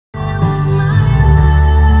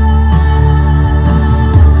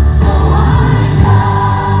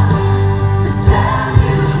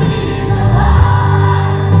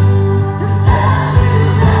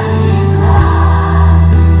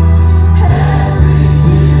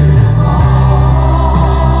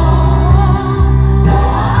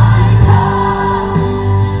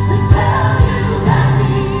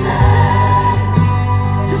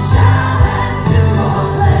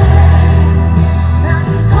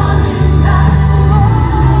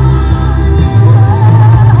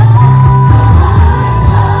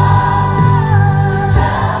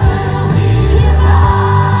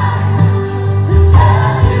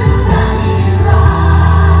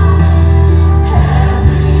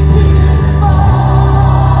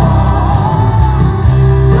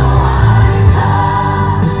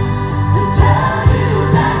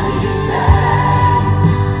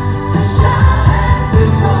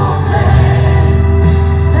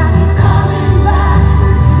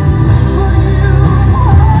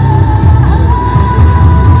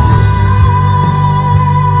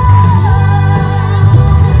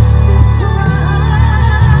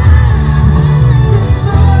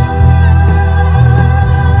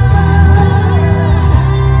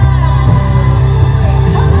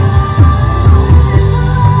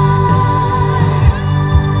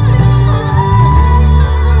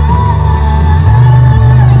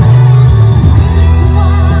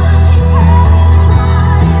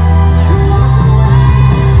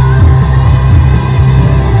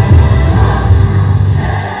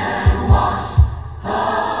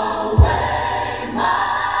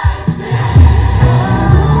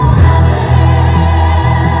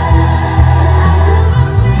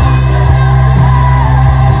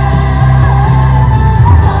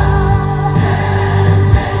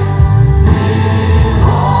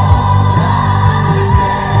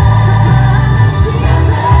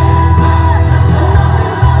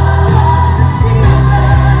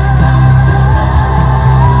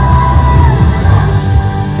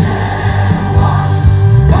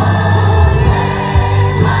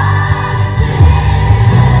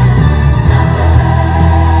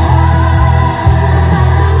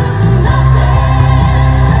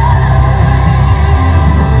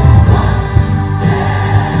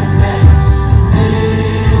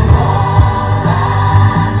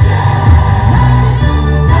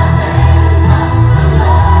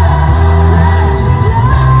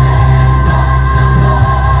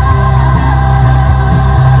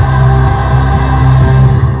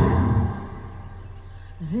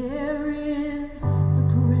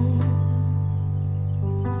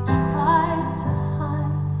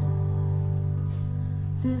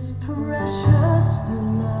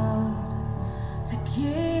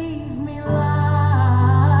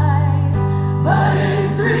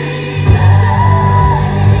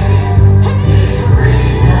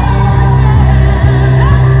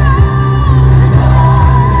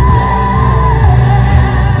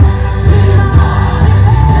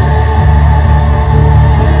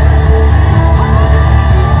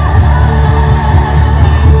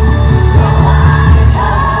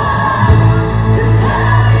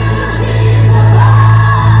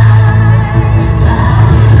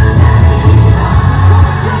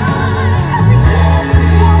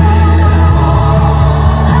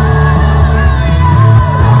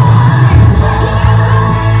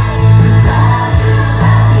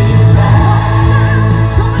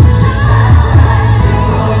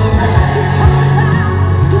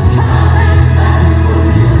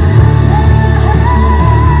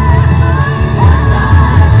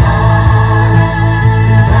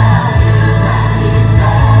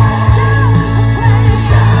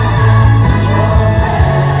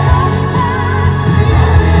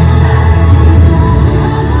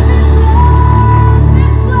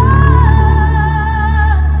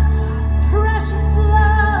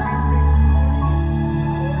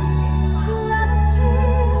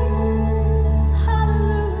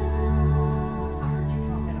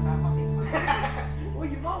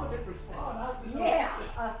Yeah.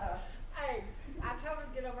 Hey, I told her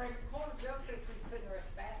to get over in the corner. Joe says we're putting her in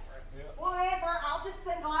the bathroom. Yeah. Whatever, I'll just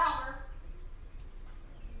sing louder.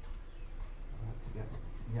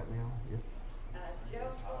 You got me on? Yep.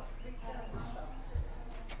 Joe's supposed to pick up so.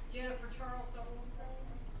 Jennifer Charleston will sing.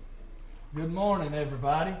 Good morning,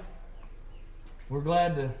 everybody. We're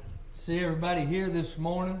glad to see everybody here this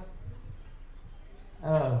morning.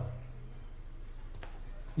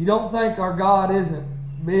 You don't think our God isn't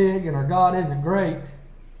big and our God isn't great.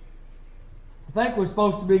 I think we're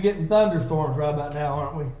supposed to be getting thunderstorms right about now,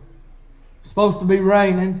 aren't we? It's supposed to be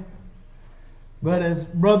raining. But as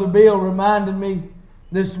Brother Bill reminded me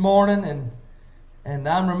this morning, and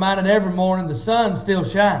I'm reminded every morning, the sun's still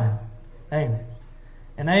shining, ain't it?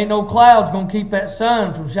 And there ain't no clouds going to keep that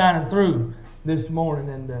sun from shining through this morning.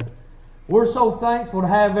 And we're so thankful to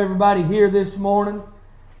have everybody here this morning.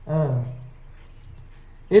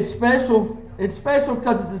 It's special. It's special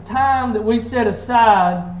because it's a time that we set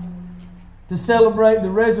aside to celebrate the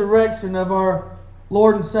resurrection of our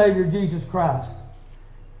Lord and Savior Jesus Christ.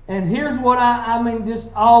 And here's what I mean,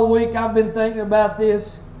 just all week I've been thinking about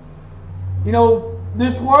this. You know,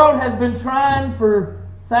 this world has been trying for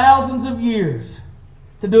thousands of years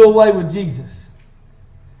to do away with Jesus.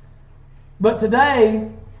 But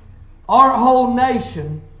today, our whole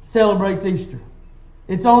nation celebrates Easter.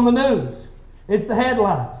 It's on the news. It's the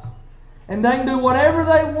headlines. And they can do whatever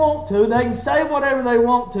they want to. They can say whatever they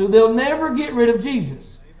want to. They'll never get rid of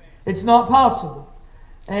Jesus. It's not possible.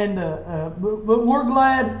 And but we're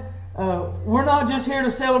glad we're not just here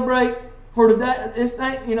to celebrate for today.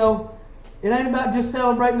 It ain't about just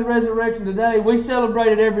celebrating the resurrection today. We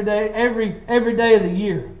celebrate it every day, every day of the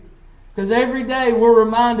year. Because every day we're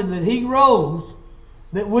reminded that He rose,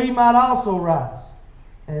 that we might also rise.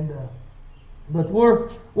 And but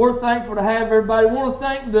we're thankful to have everybody. I want to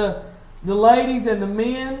thank the ladies and the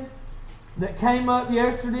men that came up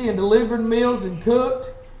yesterday and delivered meals and cooked.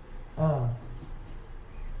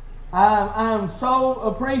 I'm so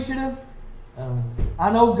appreciative. I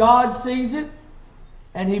know God sees it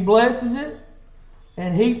and He blesses it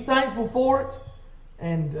and He's thankful for it.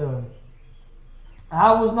 And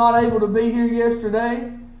I was not able to be here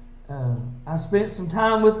yesterday. I spent some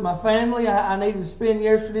time with my family. I needed to spend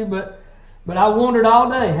yesterday, but I wondered all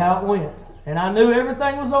day how it went. And I knew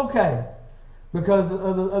everything was okay because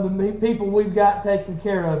of the people we've got taking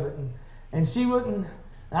care of it. And she wouldn't.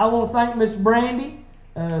 I want to thank Miss Brandy.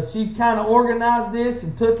 She's kind of organized this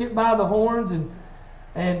and took it by the horns.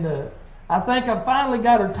 And I think I finally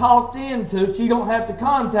got her talked into. She don't have to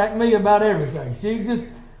contact me about everything. She just,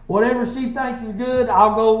 whatever she thinks is good,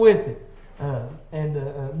 I'll go with it.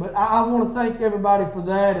 But I want to thank everybody for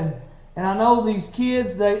that. And I know these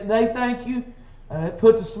kids, they thank you. It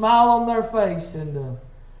puts a smile on their face. And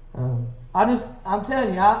I'm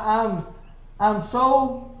telling you, I'm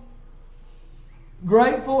so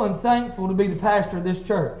grateful and thankful to be the pastor of this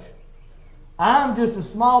church. I'm just a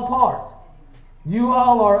small part. You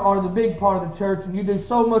all are the big part of the church, and you do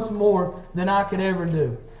so much more than I could ever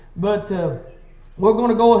do. But we're going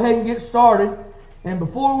to go ahead and get started. And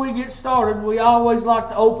before we get started, we always like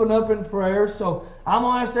to open up in prayer. So I'm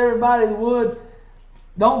going to ask everybody that would,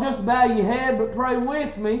 don't just bow your head, but pray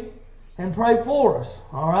with me and pray for us.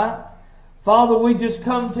 All right? Father, we just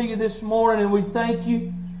come to you this morning and we thank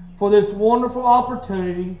you for this wonderful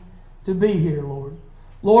opportunity to be here, Lord.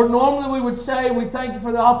 Lord, normally we would say we thank you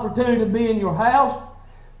for the opportunity to be in your house.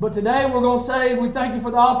 But today we're going to say we thank you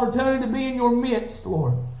for the opportunity to be in your midst,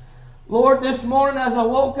 Lord. Lord, this morning as I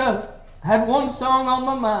woke up, I had one song on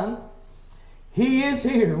my mind. He is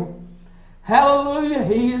here. Hallelujah,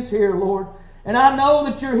 He is here, Lord. And I know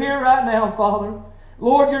that you're here right now, Father.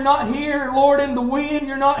 Lord, you're not here, Lord, in the wind.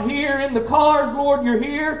 You're not here in the cars, Lord. You're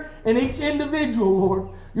here in each individual, Lord.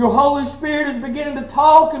 Your Holy Spirit is beginning to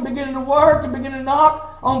talk and beginning to work and beginning to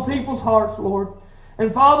knock on people's hearts, Lord.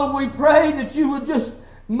 And Father, we pray that you would just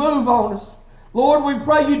move on us. Lord, we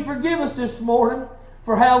pray you'd forgive us this morning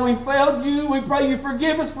for how we failed you. We pray you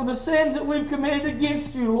forgive us for the sins that we've committed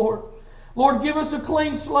against you, Lord. Lord, give us a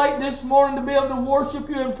clean slate this morning to be able to worship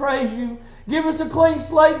you and praise you. Give us a clean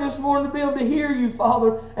slate this morning to be able to hear you,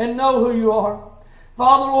 Father, and know who you are.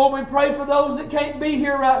 Father, Lord, we pray for those that can't be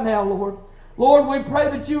here right now, Lord. Lord, we pray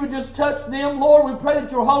that you would just touch them. Lord, we pray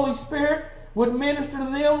that your Holy Spirit would minister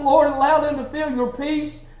to them, Lord, and allow them to feel your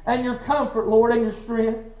peace and your comfort, Lord, and your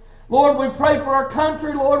strength. Lord, we pray for our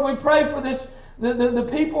country. Lord, we pray for the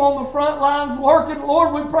people on the front lines working.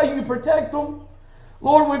 Lord, we pray you protect them.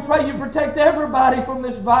 Lord, we pray you protect everybody from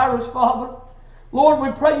this virus, Father. Lord,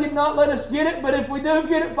 we pray you not let us get it, but if we do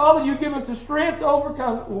get it, Father, you give us the strength to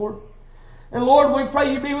overcome it, Lord. And Lord, we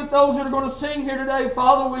pray you be with those that are going to sing here today.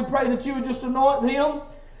 Father, we pray that you would just anoint them.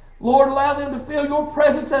 Lord, allow them to feel your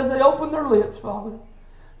presence as they open their lips, Father.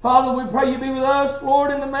 Father, we pray you be with us,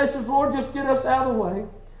 Lord, in the message. Lord, just get us out of the way.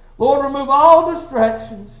 Lord, remove all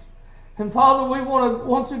distractions. And Father, we want to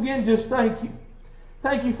once again just thank you.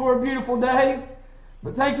 Thank you for a beautiful day.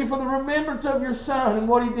 But thank you for the remembrance of your Son and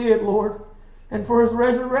what he did, Lord. And for his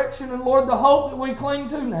resurrection. And Lord, the hope that we cling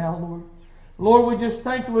to now, Lord. Lord, we just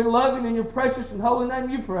thank you. We love you. And in your precious and holy name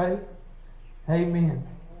you pray. Amen.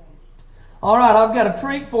 All right, I've got a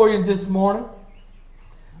treat for you this morning.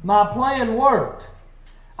 My plan worked.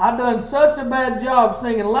 I done such a bad job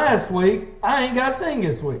singing last week, I ain't got to sing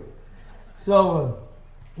this week. So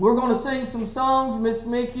we're going to sing some songs. Miss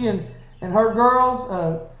Mickey and her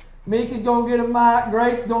girls. Mickey's going to get a mic.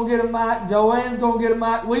 Grace is going to get a mic. Joanne's going to get a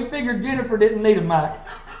mic. We figured Jennifer didn't need a mic.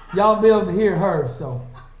 Y'all be able to hear her. So,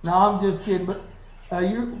 no, I'm just kidding.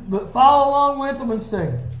 But follow along with them and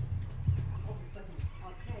sing.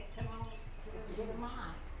 Okay, come on, get a mic.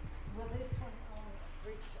 Well, this one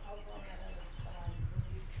reach over on that other side.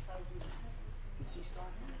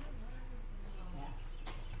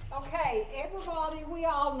 Okay, everybody, we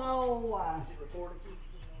all know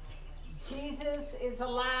Jesus is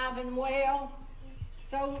alive and well.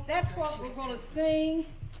 So that's what we're going to sing,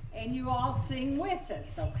 and you all sing with us,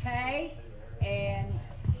 okay? And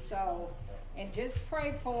just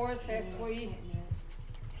pray for us as we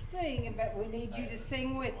sing, but we need you to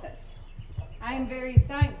sing with us. I am very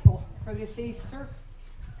thankful for this Easter.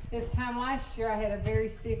 This time last year I had a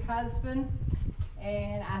very sick husband,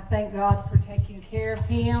 and I thank God for taking care of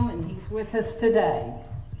him, and he's with us today.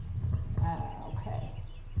 Okay.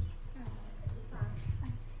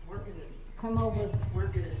 We're good. Come over. We're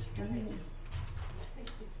good.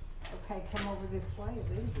 Okay, come over this way a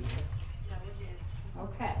little bit. No, we're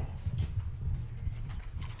good. Okay.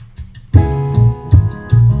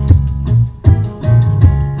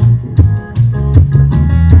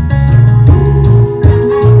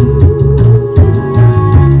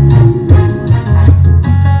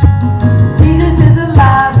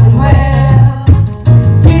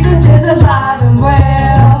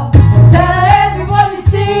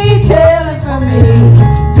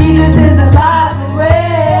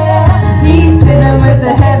 With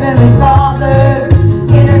the Heavenly Father,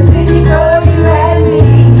 intercede.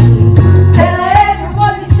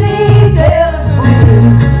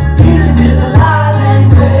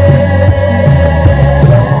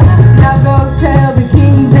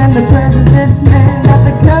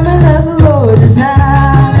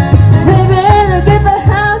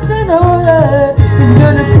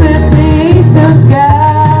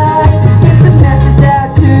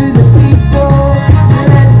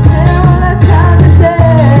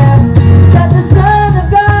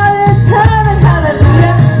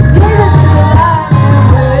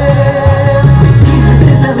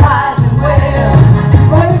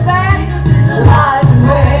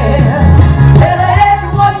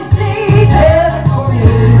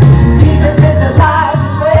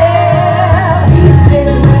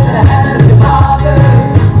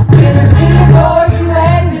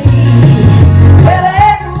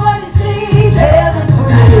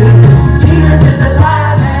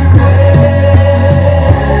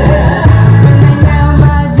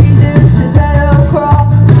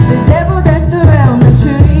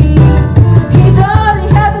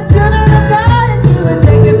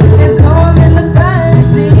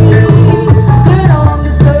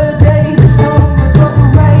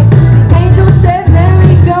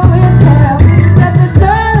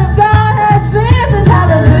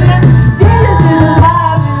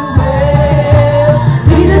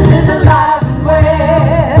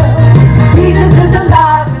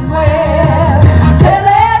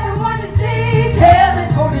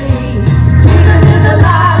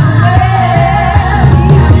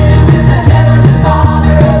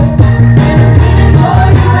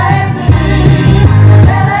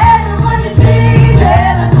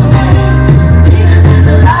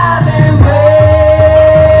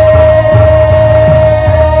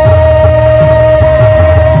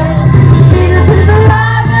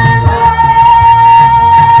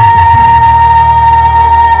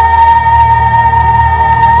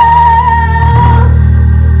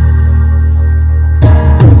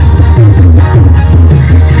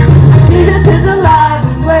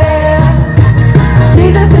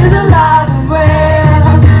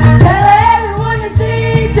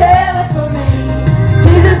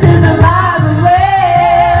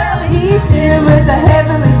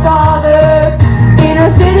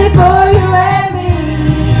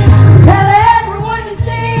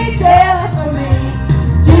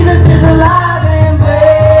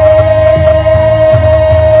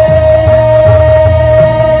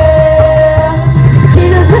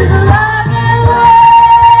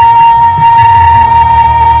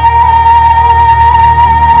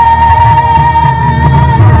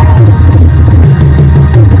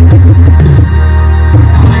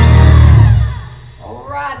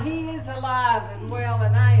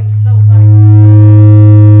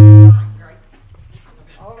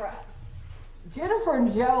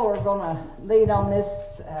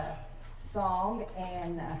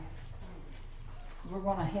 we're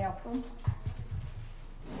going to help them.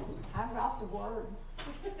 I've got the words.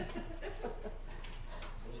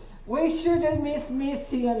 We should have missed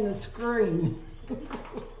Missy on the screen.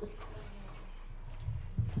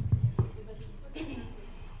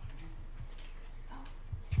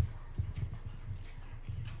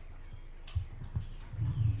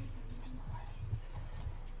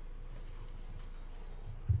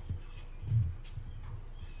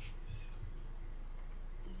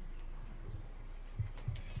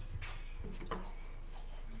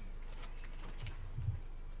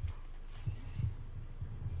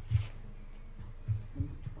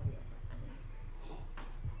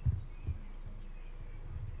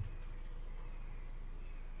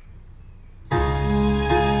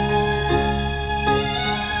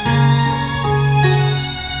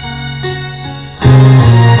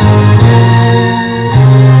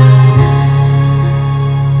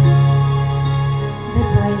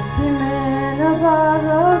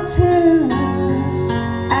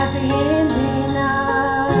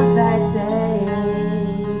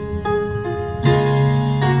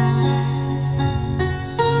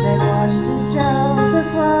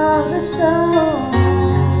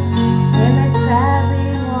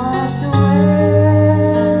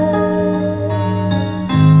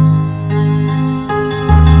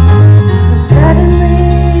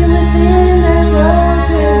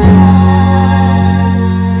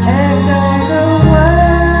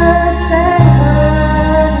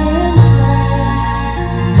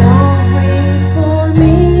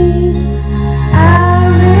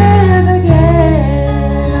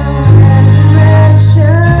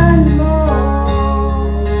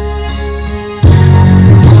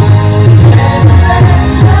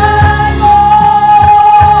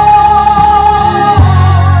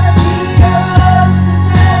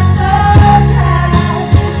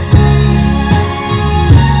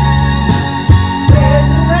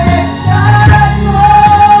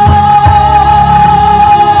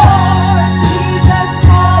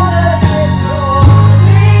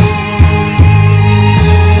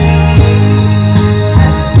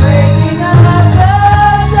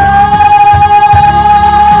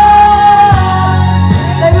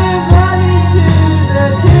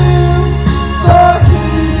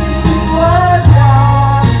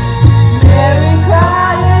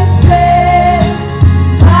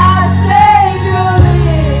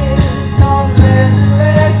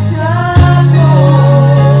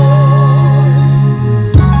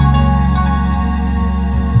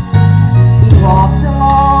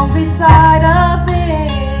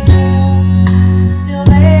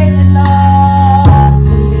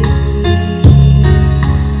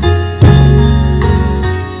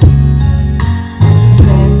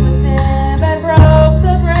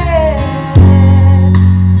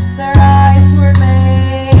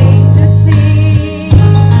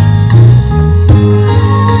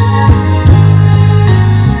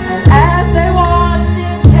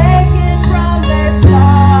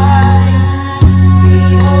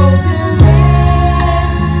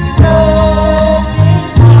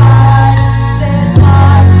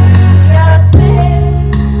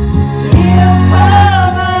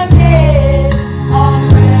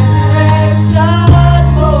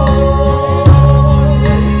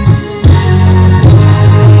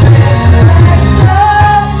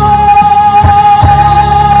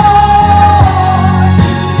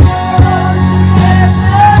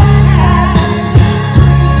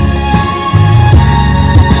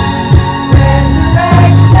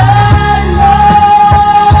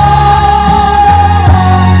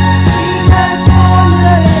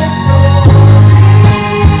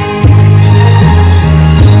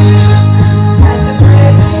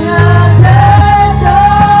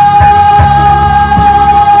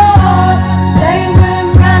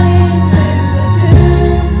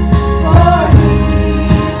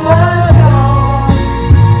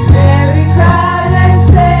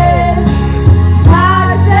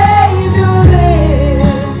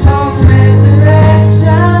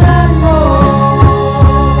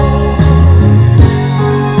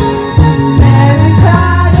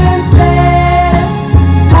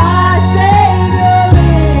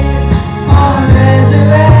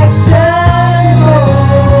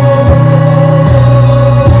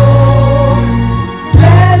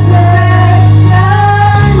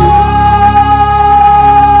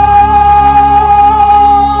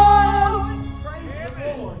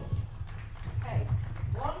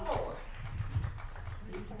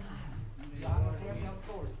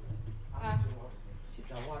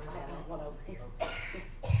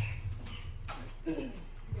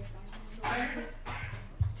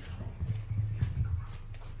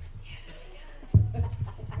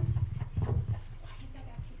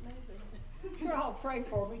 y'all pray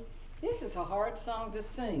for me. This is a hard song to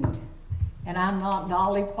sing, and I'm not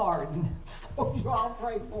Dolly Parton, so you all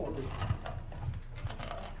pray for me.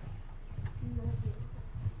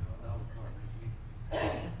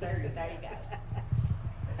 There you go.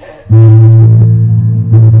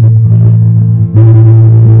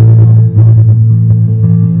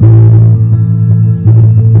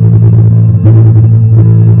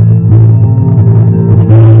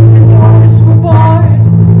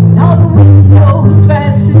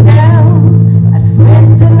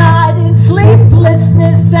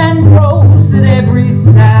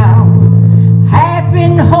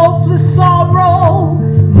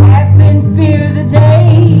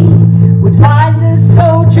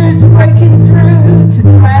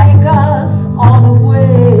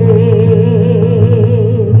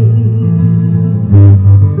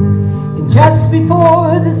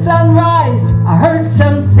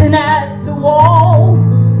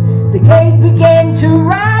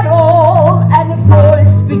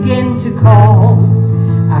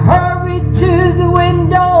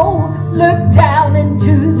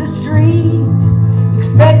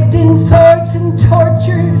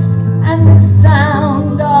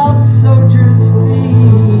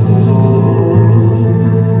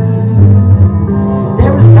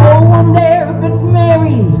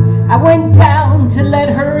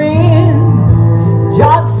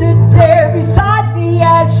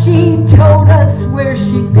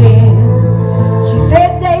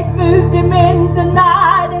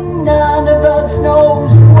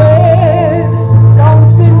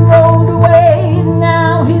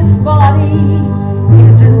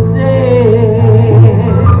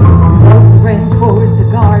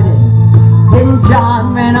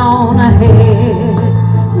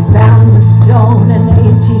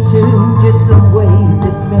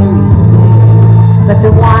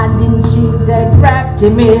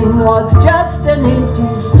 him in was just an empty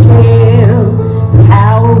shell.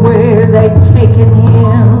 How where they'd taken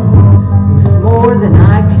him was more than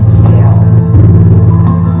I could tell.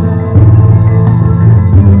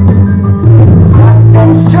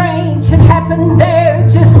 Something strange had happened there,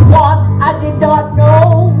 just what I did not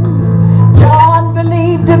know. John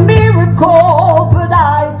believed a miracle, but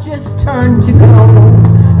I just turned to go.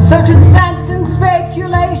 Circumstance and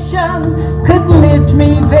speculation couldn't lift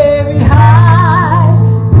me very high,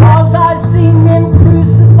 'cause I seen them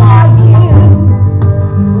crucify him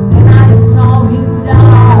and I saw him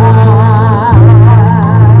die.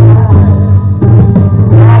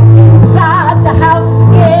 Back inside the house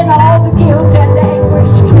again, all the guilt and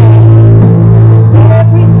anguish came.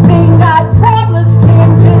 Everything I promised him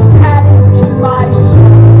just added to my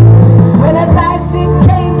shame. When at last it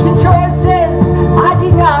came to choices, I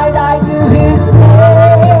denied I knew his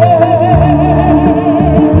name.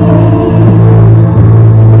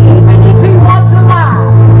 Even if he was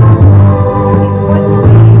alive, it wouldn't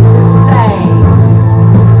be the same.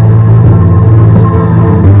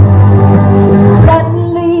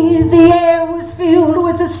 Suddenly the air was filled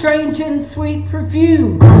with a strange and sweet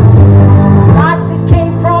perfume. Light that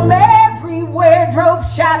came from everywhere drove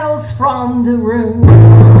shadows from the room.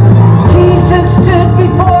 Jesus stood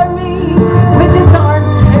before me with his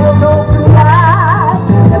arms held open wide.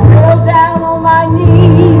 I fell down on my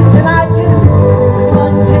knees and I just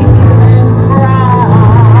clung to him and cried.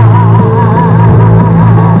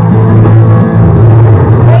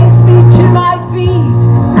 Raised me to my feet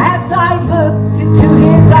as I looked into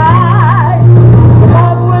his eyes.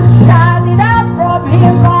 Love was shining out from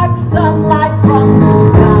him like sunlight from the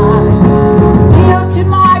sky. Guilt in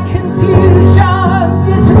my confusion,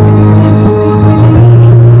 this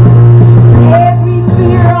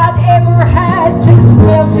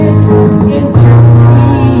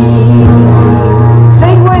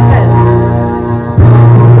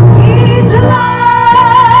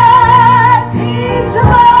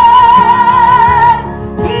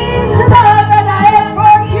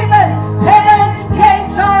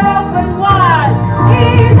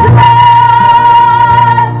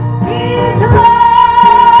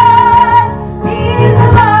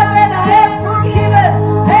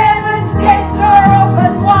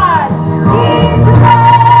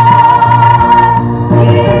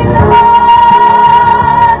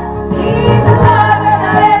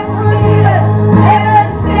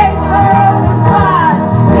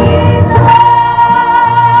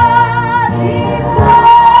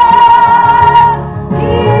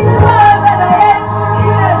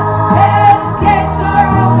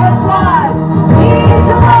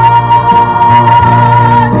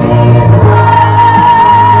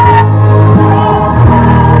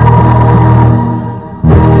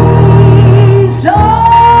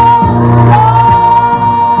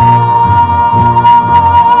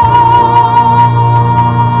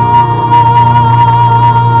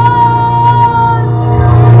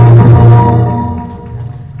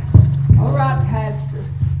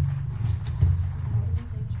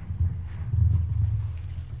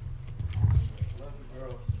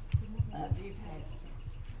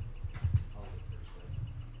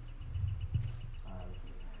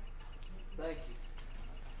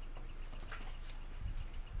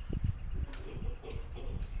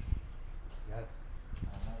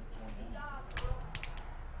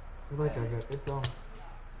think I got it on.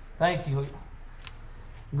 Thank you,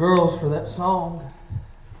 girls, for that song.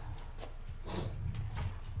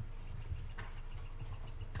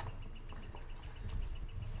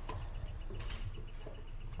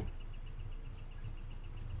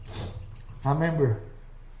 I remember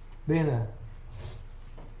being a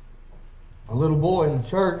little boy in the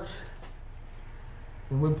church,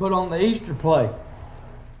 and we'd put on the Easter play,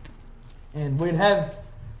 and we'd have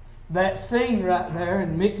that scene right there,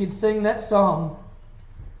 and Mickey'd sing that song,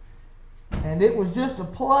 and it was just a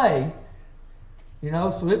play,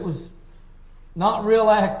 so it was not real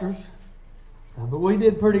actors, but we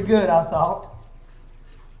did pretty good, I thought.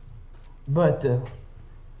 But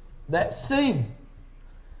that scene,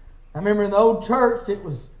 I remember in the old church, it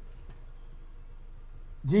was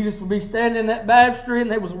Jesus would be standing in that baptistry, and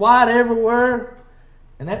there was white everywhere,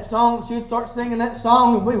 and that song, she would start singing that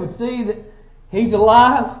song, and we would see that He's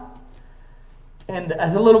alive. And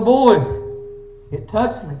as a little boy, it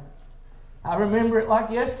touched me. I remember it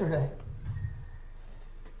like yesterday.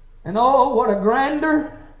 And oh, what a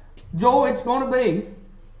grander joy it's going to be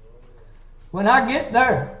when I get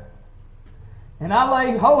there and I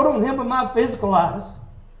lay hold on Him with my physical eyes.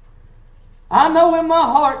 I know in my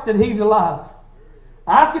heart that He's alive.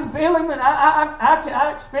 I can feel Him, and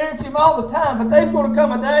I experience Him all the time. But there's going to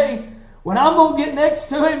come a day when I'm going to get next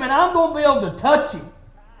to Him, and I'm going to be able to touch Him.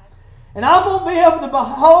 And I'm going to be able to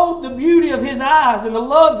behold the beauty of His eyes and the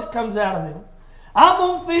love that comes out of them. I'm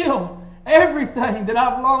going to feel everything that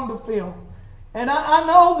I've longed to feel. And I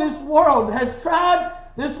know this world has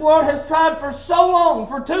tried for so long.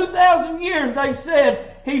 For 2,000 years they've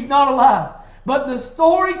said He's not alive. But the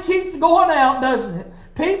story keeps going out, doesn't it?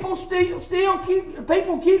 People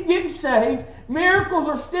keep getting saved. Miracles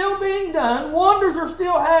are still being done. Wonders are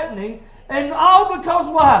still happening. And all because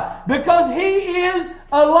why? Because He is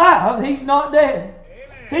alive. He's not dead.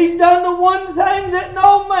 Amen. He's done the one thing that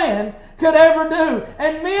no man could ever do.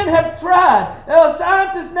 And men have tried.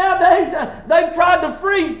 Scientists nowadays, they've tried to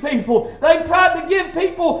freeze people. They've tried to give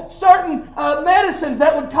people certain medicines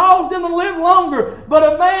that would cause them to live longer.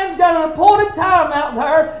 But a man's got an appointed time out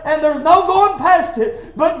there, and there's no going past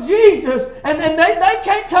it. But Jesus, and they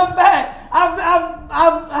can't come back.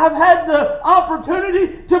 I've had the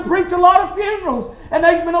opportunity to preach a lot of funerals, and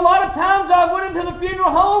there's been a lot of times I went into the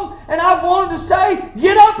funeral home and I've wanted to say,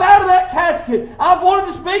 get up out of that casket. I've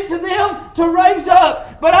wanted to speak to them to raise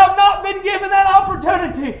up, but I've not been given that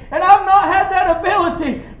opportunity, and I've not had that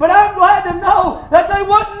ability. But I'm glad to know that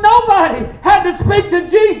nobody had to speak to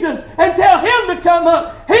Jesus and tell Him to come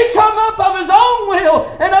up. He come up of His own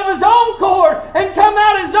will and of His own accord and come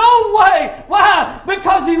out His own way. Why?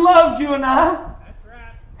 Because He loves you and I.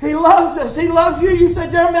 He loves us. He loves you. You say,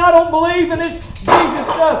 Jeremy, I don't believe in this Jesus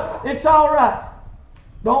stuff. It's all right.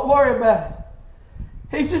 Don't worry about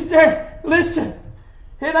it. He says, there, listen,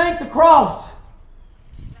 it ain't the cross.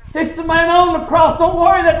 It's the man on the cross. Don't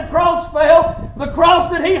worry that the cross fell. The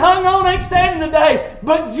cross that He hung on ain't standing today.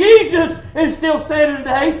 But Jesus is still standing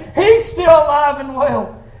today. He's still alive and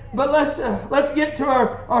well. But let's get to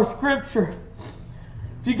our scripture.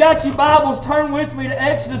 If you got your Bibles, turn with me to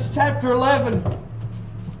Exodus chapter 11.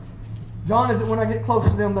 John, is it when I get close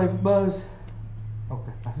to them they buzz?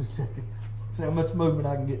 Okay, I was just checking. See how much movement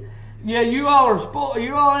I can get. Yeah, you all are spoiled.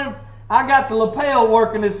 I got the lapel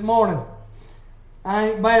working this morning. I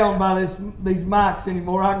ain't bound by these mics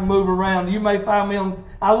anymore. I can move around. You may find me on.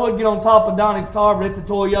 I would get on top of Donnie's car, but it's a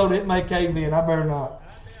Toyota. It may cave in. I better not.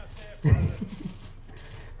 If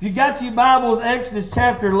you got your Bibles, Exodus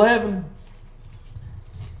chapter 11.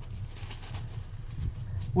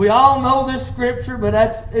 We all know this scripture, but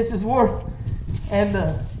this is worth. And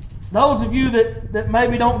those of you that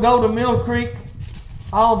maybe don't go to Mill Creek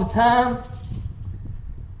all the time,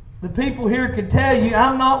 the people here could tell you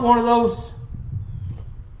I'm not one of those.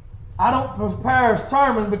 I don't prepare a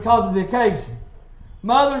sermon because of the occasion.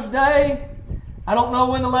 Mother's Day, I don't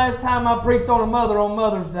know when the last time I preached on a mother on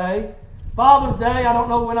Mother's Day. Father's Day, I don't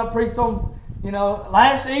know when I preached on.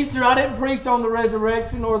 Last Easter I didn't preach on the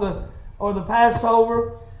resurrection or the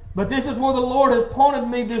Passover. But this is where the Lord has pointed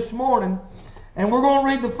me this morning. And we're going to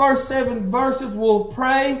read the first 7 verses. We'll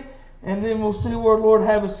pray, and then we'll see where the Lord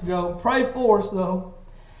have us go. Pray for us, though.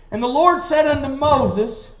 And the Lord said unto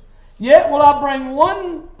Moses, Yet will I bring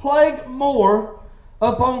one plague more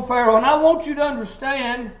upon Pharaoh. And I want you to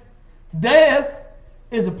understand, death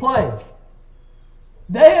is a plague.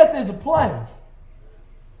 Death is a plague.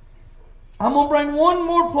 I'm going to bring one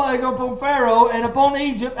more plague upon Pharaoh and upon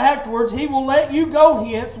Egypt. Afterwards, he will let you go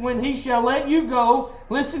hence. When he shall let you go,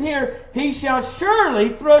 listen here, he shall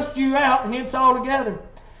surely thrust you out hence altogether.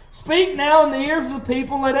 Speak now in the ears of the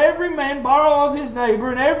people, and let every man borrow of his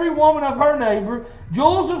neighbor, and every woman of her neighbor,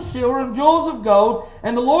 jewels of silver and jewels of gold.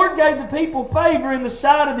 And the Lord gave the people favor in the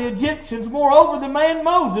sight of the Egyptians. Moreover, the man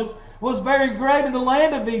Moses was very great in the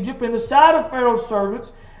land of Egypt, in the sight of Pharaoh's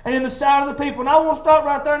servants, and in the sight of the people. And I want to stop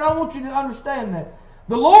right there, and I want you to understand that.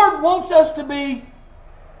 The Lord wants us to be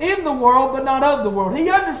in the world, but not of the world. He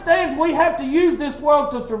understands we have to use this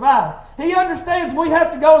world to survive. He understands we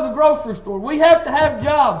have to go to the grocery store. We have to have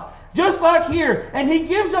jobs, just like here. And He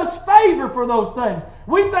gives us favor for those things.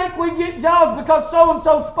 We think we get jobs because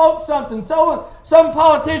so-and-so spoke something, some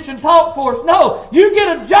politician talked for us. No, you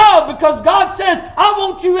get a job because God says, I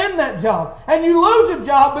want you in that job. And you lose a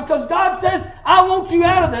job because God says, I want you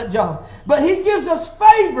out of that job. But He gives us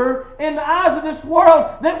favor in the eyes of this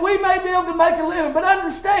world that we may be able to make a living. But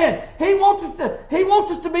understand, He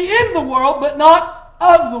wants us to be in the world, but not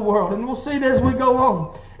of the world. And we'll see that as we go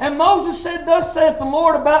on. And Moses said, Thus saith the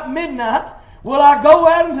Lord, about midnight will I go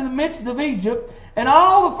out into the midst of Egypt, and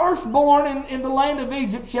all the firstborn in the land of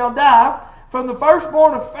Egypt shall die, from the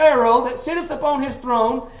firstborn of Pharaoh that sitteth upon his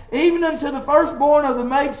throne, even unto the firstborn of the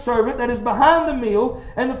maidservant that is behind the mill,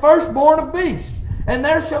 and the firstborn of beasts. And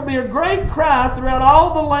there shall be a great cry throughout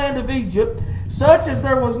all the land of Egypt, such as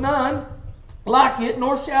there was none like it,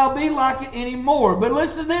 nor shall be like it any more. But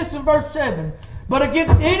listen to this in verse 7. But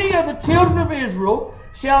against any of the children of Israel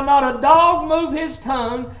shall not a dog move his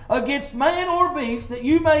tongue against man or beast, that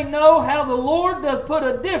you may know how the Lord does put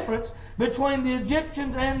a difference between the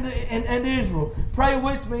Egyptians and Israel. Pray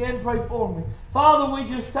with me and pray for me. Father,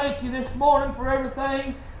 we just thank you this morning for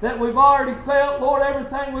everything that we've already felt, Lord,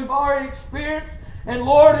 everything we've already experienced. And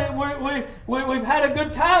Lord, we've had a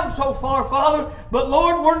good time so far, Father. But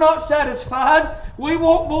Lord, we're not satisfied. We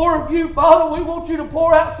want more of you, Father. We want you to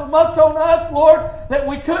pour out so much on us, Lord, that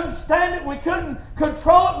we couldn't stand it, we couldn't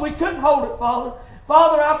control it, we couldn't hold it, Father.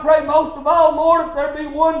 Father, I pray most of all, Lord, if there be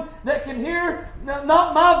one that can hear,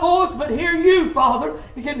 not my voice, but hear you, Father.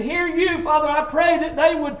 He can hear you, Father. I pray that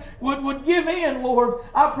they would give in, Lord.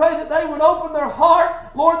 I pray that they would open their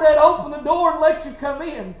heart, Lord, they'd open the door and let you come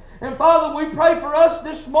in. And Father, we pray for us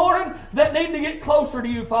this morning that need to get closer to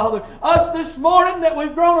you, Father. Us this morning that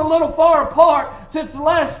we've grown a little far apart since the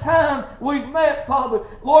last time we've met, Father.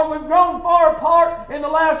 Lord, we've grown far apart in the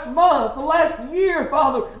last month, the last year,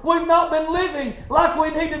 Father. We've not been living like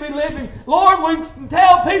we need to be living. Lord, we can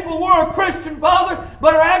tell people we're a Christian, Father,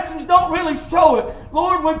 but our actions don't really show it.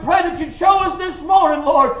 Lord, we pray that you'd show us this morning,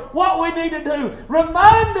 Lord, what we need to do.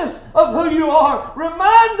 Remind us of who you are.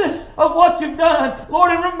 Remind us of what you've done,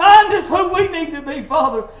 Lord, and remind us who we need to be,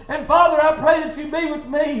 Father. And Father, I pray that you be with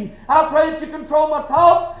me. I pray that you control my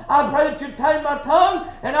thoughts. I pray that you tame my tongue.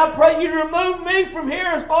 And I pray you remove me from here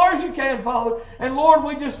as far as you can, Father. And Lord,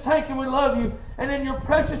 we just thank you. We love you. And in your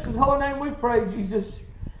precious and holy name we pray, Jesus.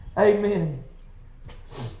 Amen.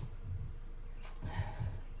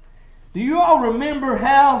 Do you all remember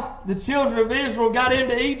how the children of Israel got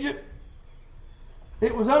into Egypt?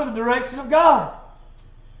 It was under the direction of God.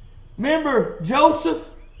 Remember Joseph,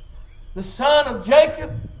 the son of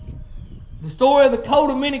Jacob, the story of the coat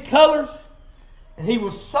of many colors? And he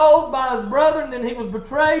was sold by his brother, and then he was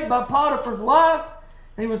betrayed by Potiphar's wife.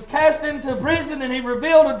 And he was cast into prison, and he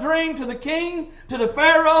revealed a dream to the king, to the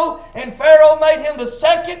Pharaoh, and Pharaoh made him the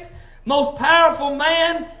second most powerful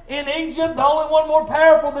man in Egypt. The only one more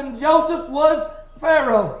powerful than Joseph was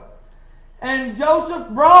Pharaoh. And Joseph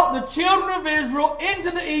brought the children of Israel into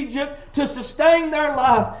the Egypt to sustain their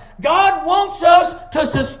life. God wants us to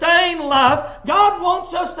sustain life. God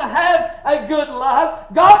wants us to have a good life.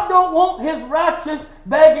 God don't want His righteous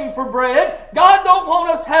begging for bread. God don't want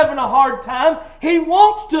us having a hard time. He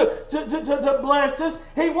wants to bless us.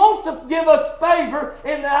 He wants to give us favor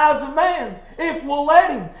in the eyes of man if we'll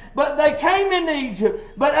let Him. But they came into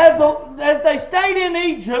Egypt. But as they stayed in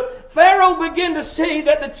Egypt, Pharaoh began to see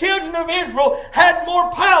that the children of Israel had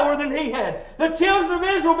more power than he had. The children of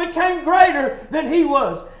Israel became greater than he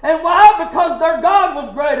was. And why? Because their God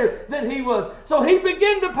was greater than he was. So he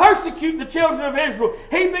began to persecute the children of Israel.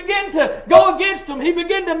 He began to go against them. He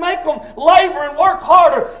began to make them labor and work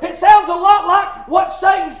harder. It sounds a lot like what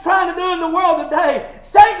Satan's trying to do in the world today.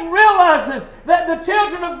 Satan realizes that the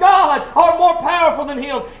children of God are more powerful than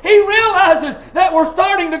him. He realizes that we're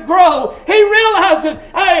starting to grow. He realizes,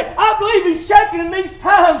 hey, I believe he's shaking in these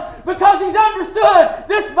times because he's understood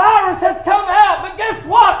this virus has come out. But guess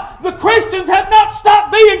what? The Christians have not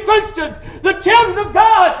stopped being Christians. The children of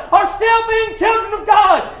God are still being children of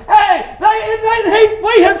God. Hey,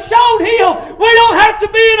 we have shown him we don't have to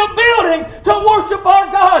be in a building to worship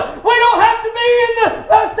our God. We don't have to be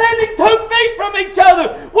standing 2 from each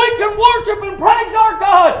other. We can worship and praise our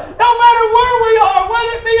God no matter where we are,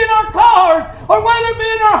 whether it be in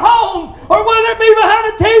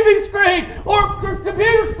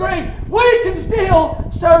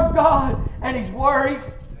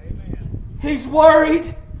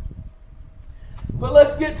worried. But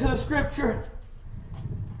let's get to the scripture.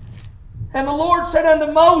 And the Lord said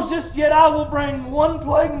unto Moses, Yet I will bring one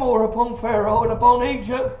plague more upon Pharaoh and upon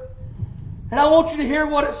Egypt. And I want you to hear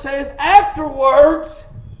what it says. Afterwards,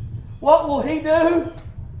 what will he do?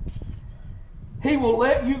 He will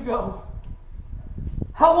let you go.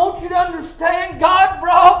 I want you to understand, God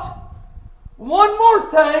brought one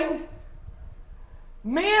more thing.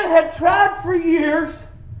 Men had tried for years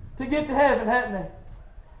to get to heaven, hadn't they?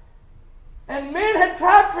 And men had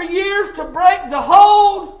tried for years to break the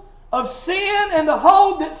hold of sin and the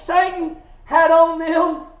hold that Satan had on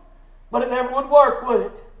them, but it never would work, would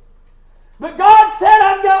it? But God said,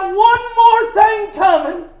 I've got one more thing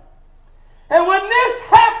coming, and when this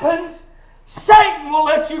happens, Satan will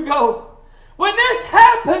let you go. When this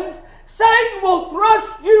happens, Satan will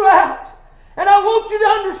thrust you out. And I want you to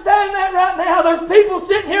understand that right now. There's people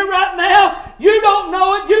sitting here right now. You don't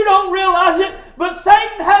know it. You don't realize it. But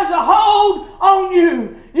Satan has a hold on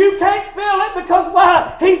you. You can't feel it because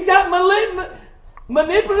why? He's got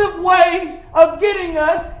manipulative ways of getting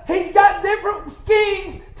us. He's got different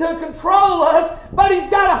schemes to control us. But he's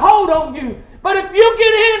got a hold on you. But if you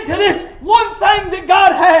get into this one thing that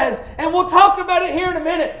God has, and we'll talk about it here in a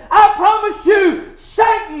minute, I promise you,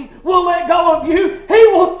 Satan will let go of you. He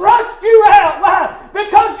will thrust you out. Why?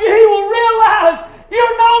 Because he will realize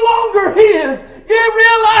you're no longer his. You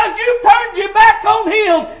realize you've turned your back on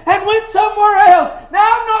him and went somewhere else. Now,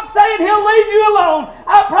 I'm not saying he'll leave you alone.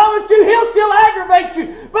 I promise you, he'll still aggravate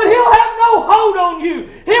you. But he'll have no hold on you.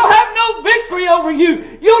 He'll have no victory over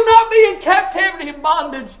you. You'll not be in captivity and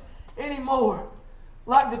bondage anymore,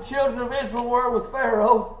 like the children of Israel were with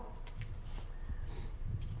Pharaoh.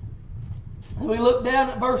 We look down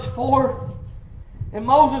at verse 4, and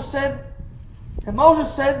Moses said,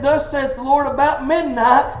 Thus saith the Lord, about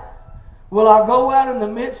midnight will I go out in the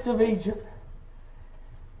midst of Egypt.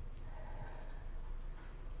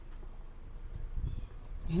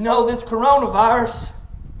 You know, this coronavirus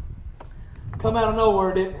come out of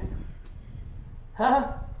nowhere, didn't it?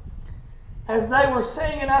 Huh? As they were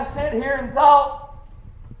singing, I sat here and thought,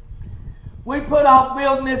 we put off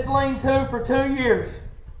building this lean-to for 2 years.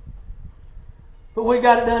 But we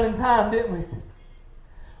got it done in time, didn't we?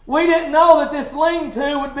 We didn't know that this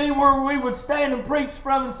lean-to would be where we would stand and preach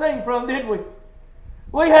from and sing from, did we?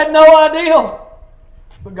 We had no idea.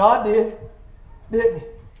 But God did, didn't He?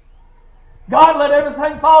 God let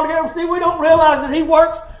everything fall together. See, we don't realize that He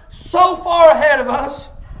works so far ahead of us.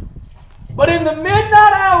 But in the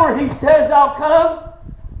midnight hour, He says, I'll come.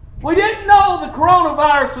 We didn't know the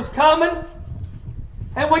coronavirus was coming.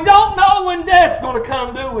 And we don't know when death's going to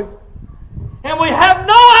come, do we? And we have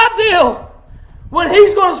no idea when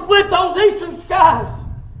He's going to split those eastern skies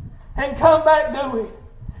and come back, do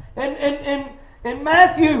we? In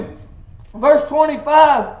Matthew, verse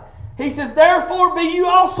 25, He says, Therefore be you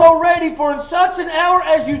also ready, for in such an hour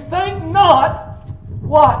as you think not,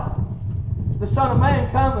 what? The Son of Man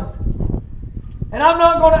cometh. And I'm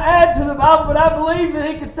not going to add to the Bible, but I believe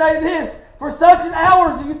that He could say this, For such an hour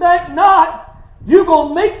as you think not, you're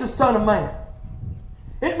going to meet the Son of Man.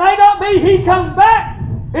 It may not be He comes back.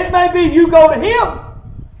 It may be you go to Him.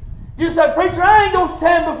 You say, Preacher, I ain't going to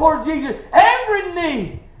stand before Jesus. Every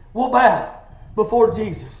knee will bow before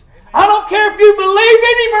Jesus. I don't care if you believe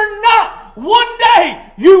in Him or not. One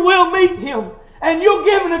day you will meet Him and you'll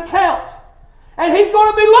give an account. And He's going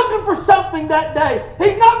to be looking for something that day.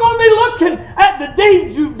 He's not going to be looking at the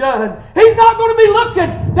deeds you've done. He's not going to be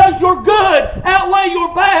looking, does your good outweigh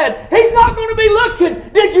your bad? He's not going to be looking,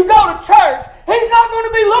 did you go to church? He's not going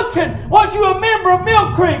to be looking, was you a member of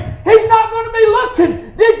Mill Creek? He's not going to be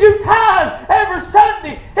looking, did you tithe every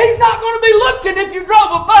Sunday? He's not going to be looking if you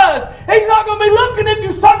drove a bus. He's not going to be looking if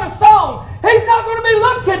you sung a song. He's not going to be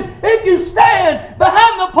looking if you stand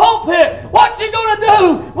behind the pulpit. What you going to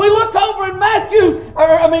do? We look over in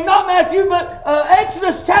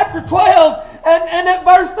Exodus chapter 12 and at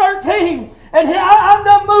verse 13. And here, I'm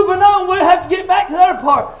done moving on. We'll have to get back to the other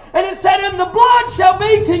part. And it said, And the blood shall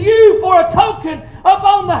be to you for a token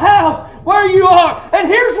upon the house where you are. And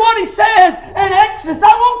here's what He says in Exodus.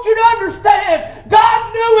 I want you to understand, God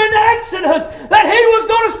knew in Exodus that He was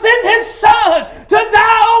going to send His Son to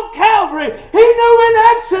die on Calvary. He knew in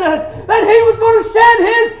Exodus that He was going to shed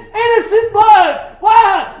His innocent blood.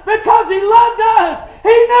 Why? Because He loved us. He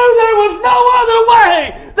knew there was no other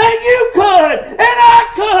way that you could and I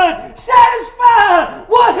could satisfy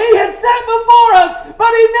what He had set before us. But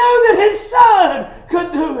He knew that His Son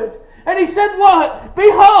could do it. And He said what?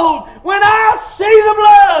 Behold, when I see the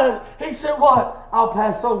blood, He said what? I'll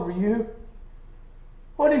pass over you.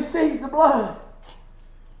 When He sees the blood,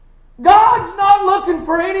 God's not looking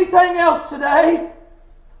for anything else today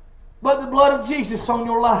but the blood of Jesus on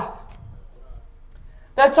your life.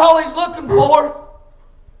 That's all He's looking for.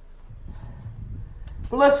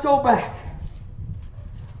 But let's go back.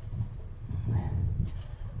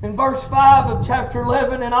 In verse 5 of chapter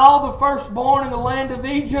 11, and all the firstborn in the land of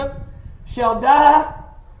Egypt shall die,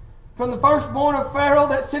 from the firstborn of Pharaoh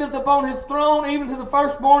that sitteth upon his throne, even to the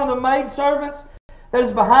firstborn of the maidservants that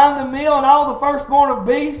is behind the mill, and all the firstborn of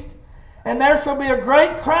beasts. And there shall be a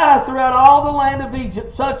great cry throughout all the land of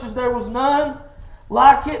Egypt, such as there was none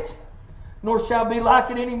like it, nor shall be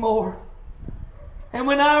like it any more. And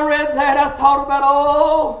when I read that, I thought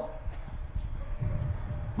about,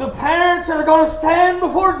 the parents that are going to stand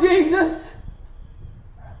before Jesus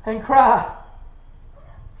and cry.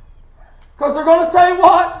 Because they're going to say,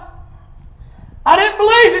 what? I didn't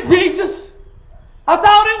believe it, Jesus. I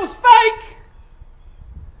thought it was fake.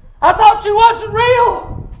 I thought you wasn't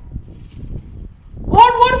real.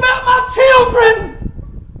 Lord, what about my children?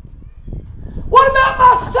 What about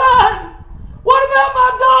my son? What about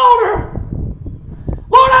my daughter?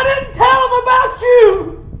 Lord, I didn't tell them about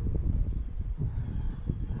you.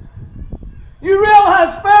 You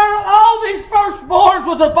realize Pharaoh, all these firstborns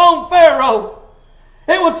was upon Pharaoh.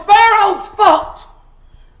 It was Pharaoh's fault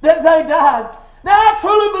that they died. Now I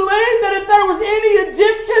truly believe that if there was any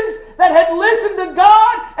Egyptians that had listened to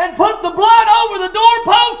God and put the blood over the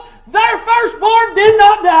doorpost, their firstborn did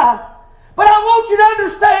not die. But I want you to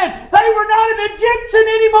understand, they were not an Egyptian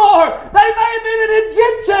anymore. They may have been an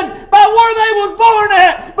Egyptian by where they was born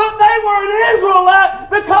at, but they were an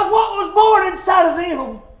Israelite because what was born inside of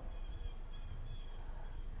them.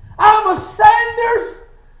 I'm a Sanders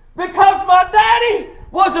because my daddy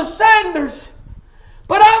was a Sanders.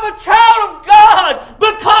 But I'm a child of God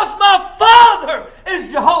because my Father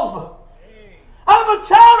is Jehovah. I'm a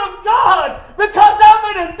child of God because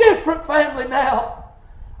I'm in a different family now.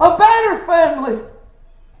 A better family.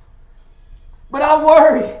 But I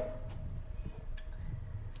worry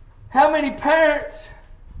how many parents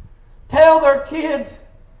tell their kids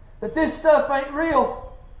that this stuff ain't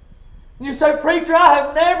real. You say, preacher, I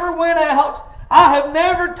have never went out. I have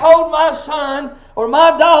never told my son or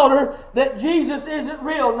my daughter that Jesus isn't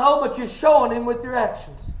real. No, but you're showing him with your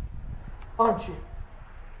actions, aren't you?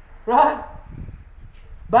 Right?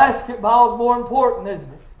 Basketball's more important,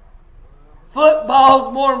 isn't it?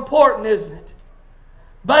 Football's more important, isn't it?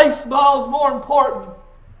 Baseball's more important.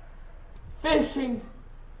 Fishing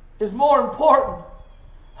is more important.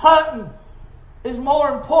 Hunting is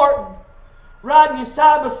more important. Riding you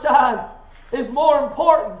side by side is more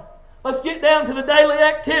important. Let's get down to the daily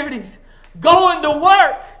activities. Going to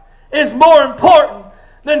work is more important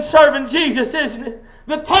than serving Jesus, isn't it?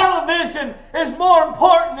 The television is more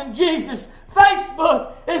important than Jesus.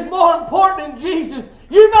 Facebook is more important than Jesus.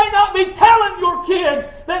 You may not be telling your kids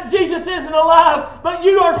that Jesus isn't alive, but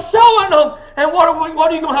you are showing them. And what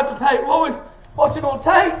are you going to have to pay? What's it going to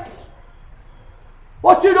take?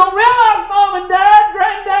 What you don't realize, Mom and Dad,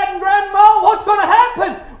 Granddad and Grandma, what's going to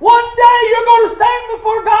happen? One day you're going to stand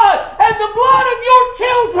before God and the blood of your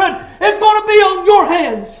children is going to be on your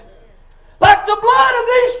hands. Like the blood of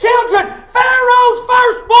these children, Pharaoh's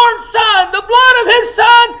firstborn son, the blood of his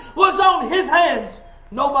son was on his hands.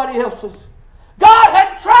 Nobody else's. God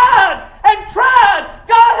had tried and tried.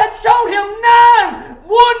 God had showed him 9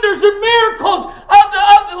 wonders and miracles of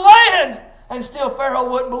the land. And still Pharaoh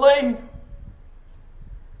wouldn't believe.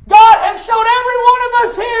 God has showed every one of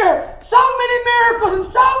us here so many miracles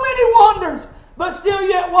and so many wonders. But still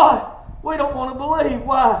yet what? We don't want to believe.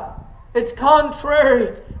 Why? It's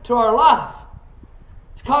contrary to our life.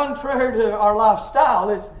 It's contrary to our lifestyle,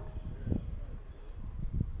 isn't it?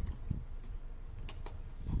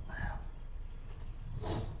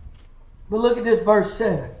 But look at this verse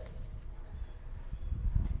 7.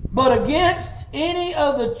 But against any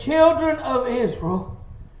of the children of Israel.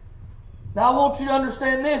 Now I want you to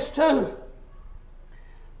understand this too.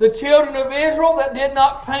 The children of Israel that did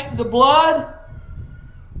not paint the blood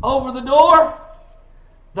over the door,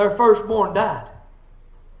 their firstborn died.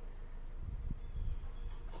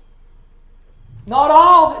 Not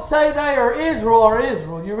all that say they are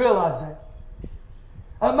Israel. You realize that?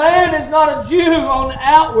 A man is not a Jew on the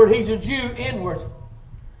outward, he's a Jew inward.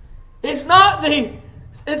 It's not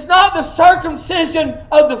the circumcision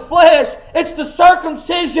of the flesh, it's the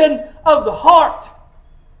circumcision of the heart.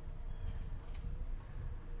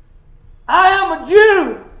 I am a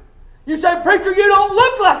Jew. You say, preacher, you don't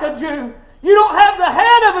look like a Jew. You don't have the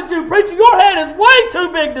head of a Jew. Preacher, your head is way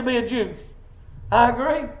too big to be a Jew. I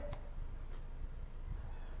agree.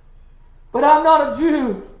 But I'm not a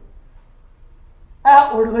Jew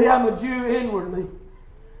outwardly, I'm a Jew inwardly.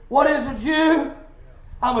 What is a Jew?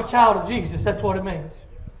 I'm a child of Jesus. That's what it means.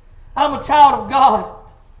 I'm a child of God.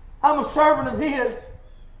 I'm a servant of His.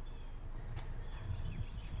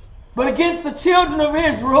 But against the children of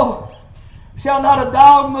Israel shall not a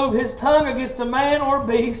dog move his tongue against a man or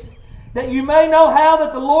beast, that you may know how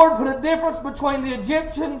that the Lord put a difference between the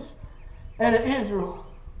Egyptians and Israel.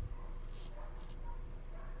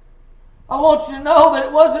 I want you to know that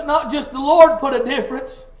it wasn't not just the Lord put a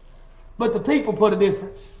difference, but the people put a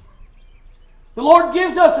difference. The Lord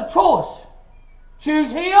gives us a choice. Choose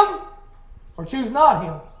Him or choose not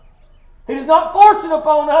Him. He does not force it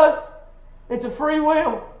upon us. It's a free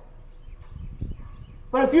will.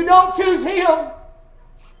 But if you don't choose Him,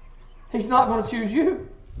 He's not going to choose you.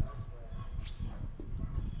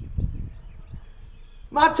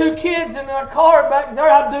 My 2 kids in their car back there,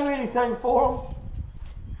 I'd do anything for them.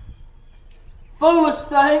 Foolish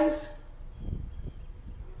things.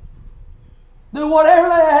 Do whatever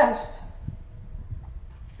they asked.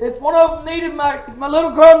 If one of them needed if my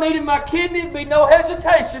little girl needed my kidney, it'd be no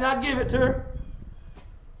hesitation, I'd give it to her.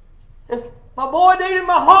 If my boy needed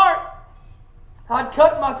my heart, I'd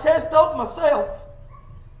cut my chest open myself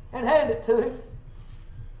and hand it to him.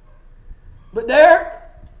 But Derek,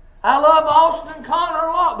 I love Austin and Connor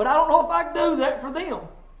a lot, but I don't know if I could do that for them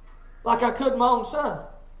like I could my own son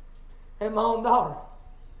and my own daughter.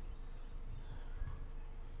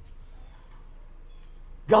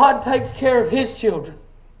 God takes care of His children.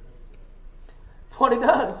 That's what He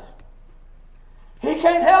does. He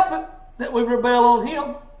can't help it that we rebel on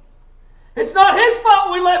Him. It's not His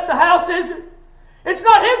fault we left the house, is it? It's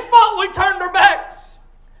not His fault we turned our backs.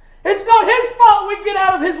 It's not His fault we get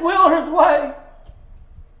out of His will or His way.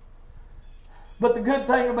 But the good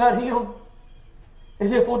thing about Him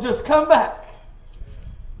is if we'll just come back,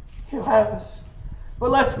 He'll have us.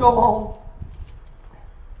 But let's go on.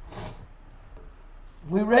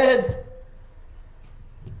 We read,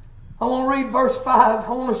 I want to read verse 5.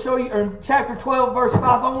 I want to show you, or chapter 12, verse 5.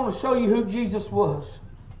 I want to show you who Jesus was.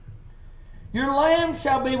 Your lamb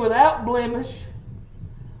shall be without blemish,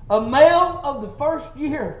 a male of the first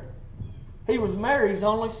year. He was Mary's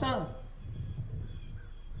only son.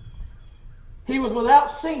 He was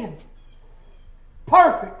without sin.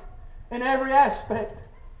 Perfect in every aspect.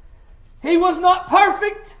 He was not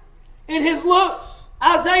perfect in His looks.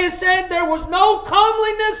 Isaiah said there was no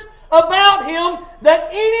comeliness about Him that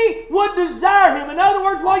any would desire Him. In other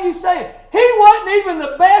words, what are you saying? He wasn't even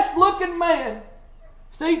the best looking man.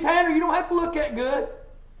 See, Tanner, you don't have to look that good.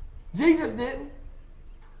 Jesus didn't.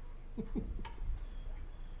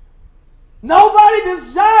 Nobody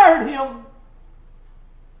desired Him,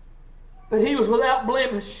 but He was without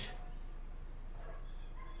blemish.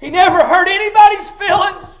 He never hurt anybody's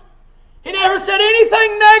feelings. He never said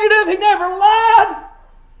anything negative. He never lied.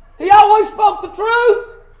 He always spoke the truth.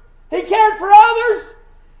 He cared for others.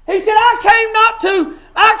 He said, I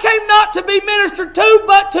came not to be ministered to,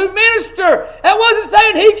 but to minister. It wasn't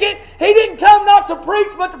saying he didn't come not to preach,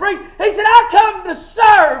 but to preach. He said, I come to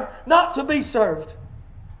serve, not to be served.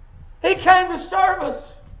 He came to serve us.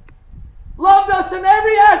 Loved us in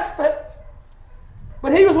every aspect.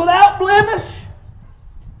 But He was without blemish.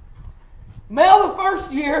 Male the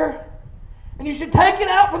first year. And you should take it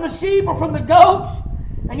out from the sheep or from the goats,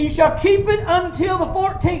 and you shall keep it until the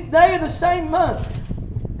 14th day of the same month.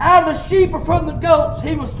 Out of the sheep or from the goats,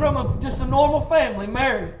 he was from just a normal family,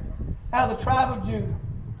 Mary, out of the tribe of Judah.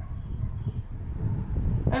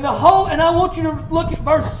 And I want you to look at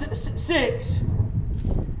verse 6.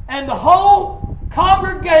 And the whole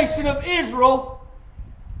congregation of Israel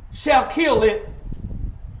shall kill it.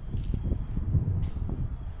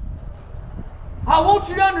 I want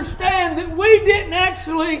you to understand that we didn't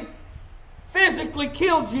actually physically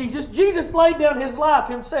kill Jesus. Jesus laid down His life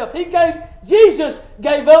Himself. Jesus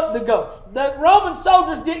gave up the ghost. The Roman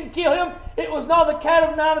soldiers didn't kill Him. It was not the cat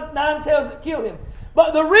of nine tails that killed Him.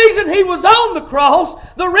 But the reason He was on the cross,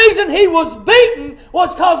 the reason He was beaten,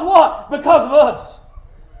 was because what? Because of us.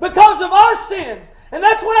 Because of our sins. And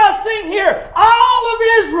that's what I sing here. All of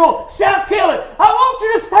Israel shall kill it. I want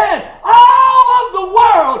you to stand. All of the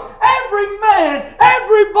world, every man,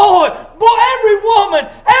 every boy, every woman,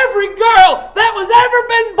 every girl that was ever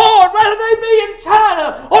been born, whether they be in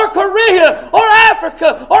China or Korea or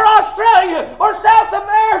Africa or Australia or South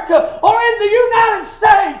America or in the United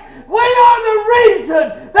States, we are the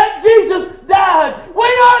reason that Jesus died. We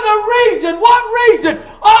are the reason. What reason?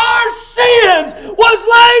 Our sins was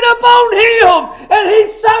laid upon Him, and He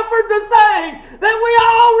suffered the thing that we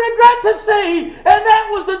all regret to see, and that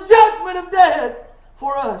was the judgment of death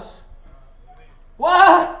for us.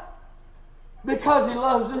 Why? Because He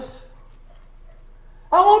loves us.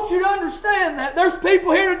 I want you to understand that. There's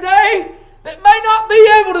people here today that may not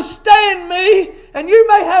be able to stand me, and you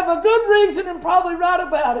may have a good reason and probably right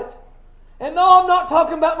about it. And no, I'm not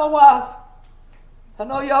talking about my wife. I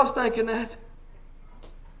know y'all's thinking that.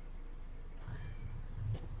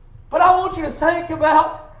 But I want you to think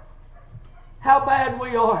about how bad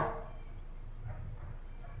we are.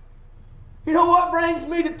 You know what brings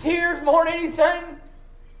me to tears more than anything?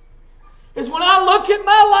 Is when I look at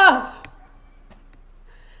my life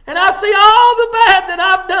and I see all the bad that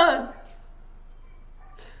I've done.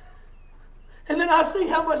 And then I see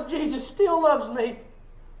how much Jesus still loves me.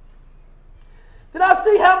 Then I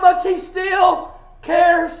see how much He still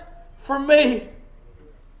cares for me.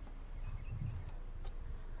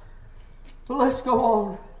 But let's go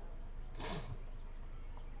on.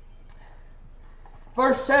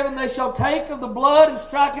 Verse 7, they shall take of the blood and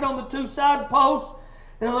strike it on the two side posts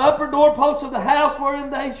and on the upper doorposts of the house wherein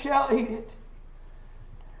they shall eat it.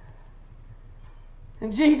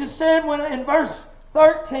 And Jesus said in verse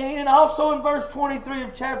 13 and also in verse 23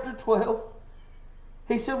 of chapter 12,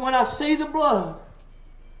 He said, when I see the blood,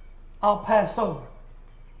 I'll pass over.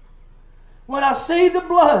 When I see the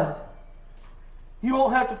blood, you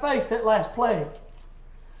won't have to face that last plague.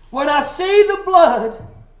 When I see the blood,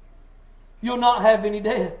 you'll not have any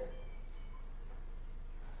death.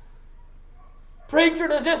 Preacher,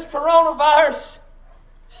 does this coronavirus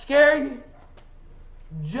scare you?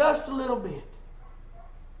 Just a little bit.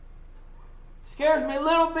 Scares me a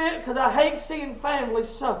little bit because I hate seeing families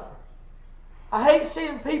suffer. I hate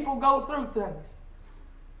seeing people go through things.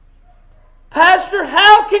 Pastor,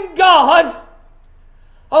 how can God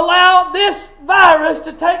allow this virus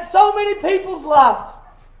to take so many people's lives?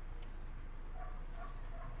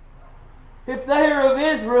 If they are of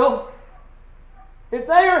Israel, if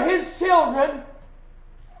they are His children,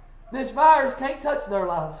 this virus can't touch their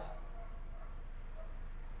lives.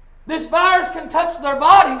 This virus can touch their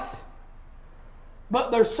bodies,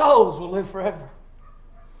 but their souls will live forever.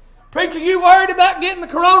 Preacher, you worried about getting the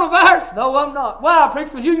coronavirus? No, I'm not. Why,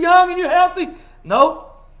 preacher? Because you're young and you're healthy?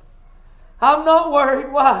 No. I'm not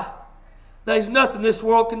worried. Why? There's nothing this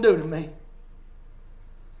world can do to me.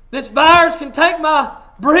 This virus can take my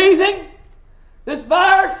breathing. This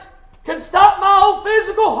virus can stop my own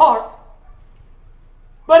physical heart.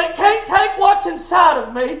 But it can't take what's inside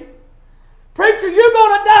of me. Preacher, you're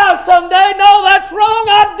going to die someday. No, that's wrong.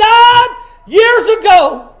 I died years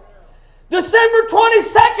ago. December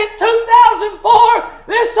 22nd, 2004,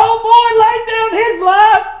 this old boy laid down his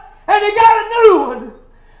life and he got a new one.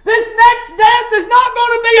 This next death is not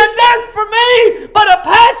going to be a death for me, but a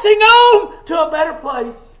passing on to a better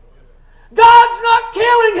place. God's not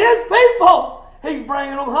killing His people. He's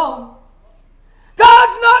bringing them home.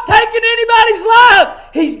 God's not taking anybody's life.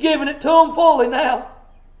 He's giving it to them fully now.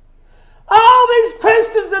 All these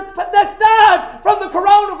Christians that's died from the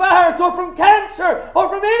coronavirus or from cancer or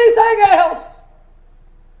from anything else,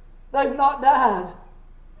 they've not died.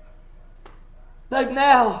 They've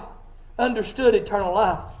now understood eternal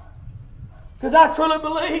life. Because I truly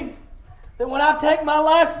believe that when I take my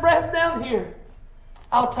last breath down here,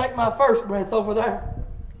 I'll take my first breath over there.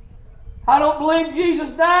 I don't believe Jesus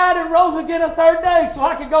died and rose again a third day so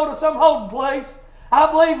I could go to some holding place.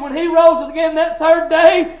 I believe when He rose again that third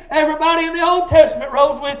day, everybody in the Old Testament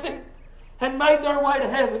rose with Him and made their way to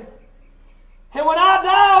heaven. And when I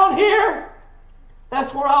die on here,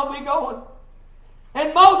 that's where I'll be going.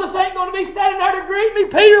 And Moses ain't going to be standing there to greet me.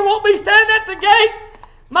 Peter won't be standing at the gate.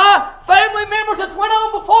 My family members that's went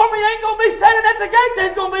on before me ain't going to be standing at the gate.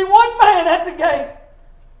 There's going to be one man at the gate.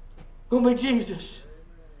 Going to be Jesus.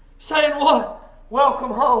 Saying what?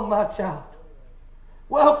 Welcome home, my child.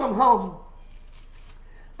 Welcome home.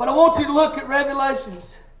 But I want you to look at Revelations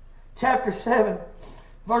chapter 7,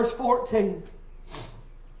 verse 14.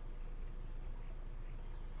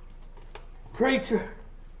 Preacher,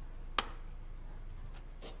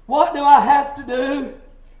 what do I have to do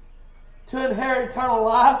to inherit eternal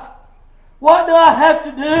life? What do I have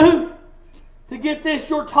to do to get this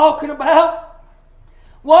you're talking about?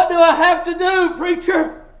 What do I have to do,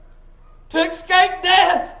 preacher, to escape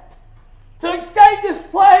death? To escape this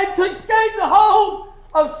plague? To escape the hold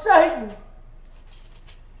of Satan?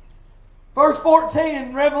 Verse 14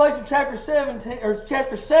 in Revelation chapter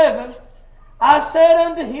 7, I said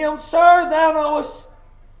unto him, Sir, thou knowest.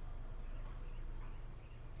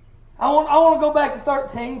 I want to go back to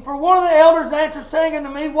 13. For one of the elders answered, saying unto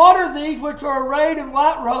me, What are these which are arrayed in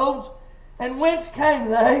white robes, and whence came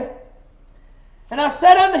they? And I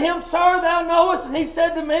said unto him, Sir, thou knowest. And he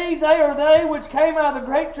said to me, They are they which came out of the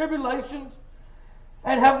great tribulations,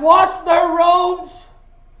 and have washed their robes,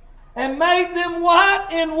 and made them white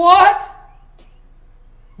in what?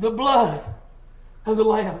 the blood of the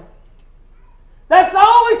Lamb. That's the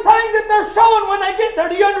only thing that they're showing when they get there.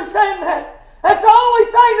 Do you understand that? That's the only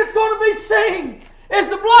thing that's going to be seen is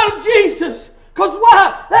the blood of Jesus. Because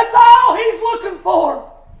why? That's all He's looking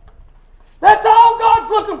for. That's all God's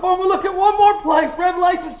looking for. We'll look at one more place.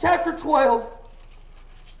 Revelation chapter 12.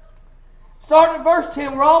 Starting at verse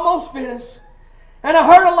 10. We're almost finished. And I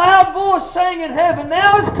heard a loud voice saying in heaven,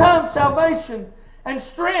 Now is come salvation and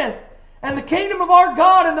strength and the kingdom of our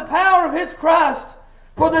God and the power of His Christ.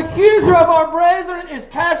 For the accuser of our brethren is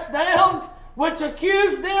cast down, which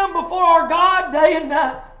accused them before our God day and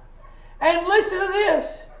night. And listen to this.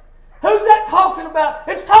 Who's that talking about?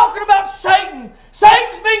 It's talking about Satan.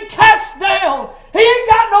 Satan's been cast down. He ain't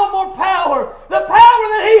got no more power. The power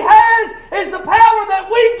that he has is the power that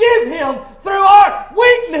we give him through our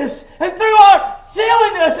weakness and through our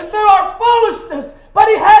silliness and through our foolishness. But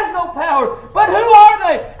he has no power. But who are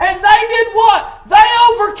they? And they did what? They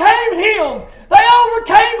overcame him. They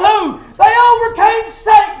overcame who? They overcame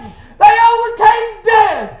Satan. They overcame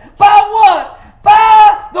death. By what?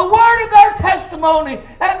 By the word of their testimony.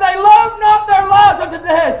 And they loved not their lives unto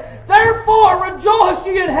death. Therefore rejoice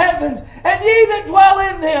ye in heavens, and ye that dwell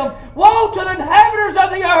in them. Woe to the inhabitants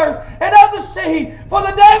of the earth and of the sea, for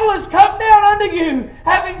the devil is come down unto you,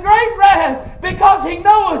 having great wrath, because he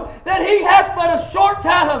knoweth that he hath but a short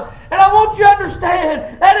time. And I want you to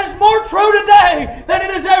understand that is more true today than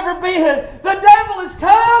it has ever been. The devil has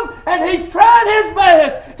come and he's tried his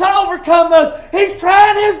best to overcome us. He's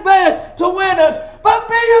tried his best to win us. But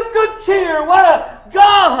be of good cheer. Why?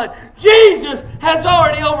 God, Jesus, has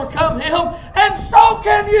already overcome him. And so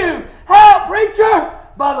can you. How, preacher?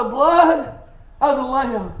 By the blood of the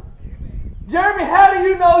Lamb. Jeremy, how do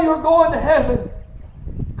you know you're going to heaven?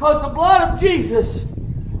 Because the blood of Jesus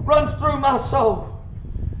runs through my soul.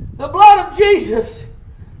 The blood of Jesus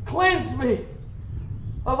cleansed me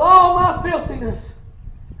of all my filthiness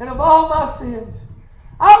and of all my sins.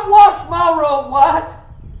 I washed my robe white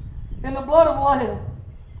in the blood of the Lamb.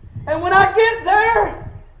 And when I get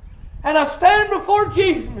there and I stand before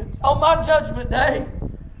Jesus on my judgment day,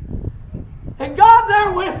 and God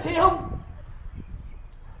there with him,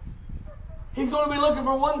 he's going to be looking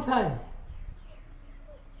for one thing.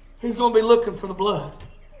 He's going to be looking for the blood.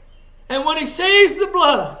 And when he sees the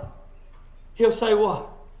blood, he'll say what?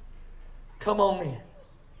 Come on in.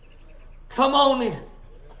 Come on in.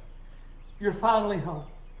 You're finally home.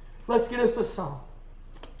 Let's get us a song.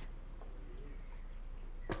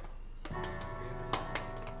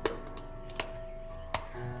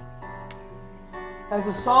 As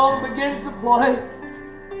the song begins to play,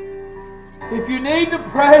 if you need to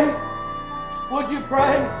pray, would you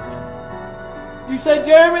pray? You say,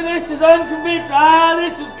 Jeremy, this is unconvincing.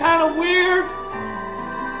 This is kind of weird.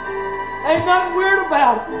 Ain't nothing weird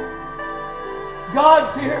about it.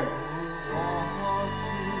 God's here.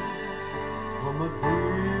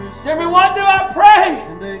 Jeremy, what do I pray?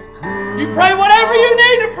 You pray whatever you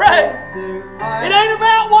need to pray. It ain't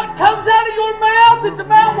about what comes out of your mouth. It's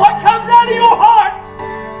about what comes out of your heart.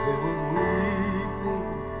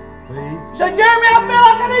 Say, Jeremy, I feel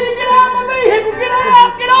like I need to get out of my vehicle. Get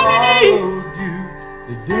out. Get on your knees.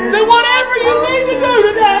 Do whatever you need to do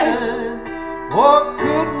today. Or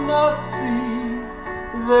could not see,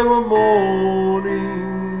 they were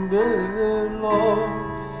mourning their loss.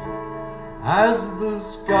 As the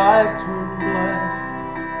sky turned black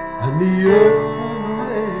and the earth turned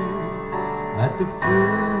red at the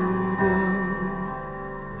foot of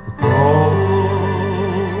the cross,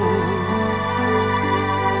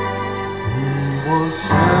 he was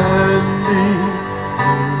standing to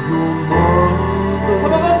your mother.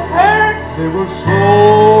 Some of us parents, they were so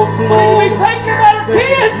close. we be thinking about our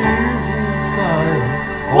kids.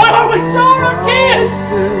 What are we showing our kids?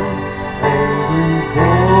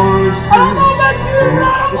 I don't know about you, but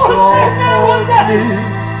I don't want to stand there one day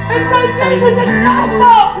and say, Jesus, it's my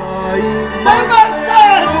fault that my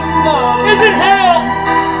son is in hell.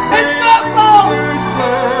 It's my fault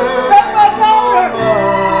that my daughter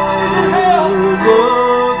is in hell.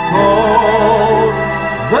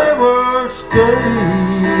 They were staying,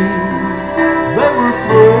 they were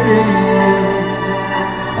praying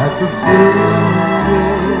at the foot of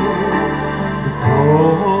the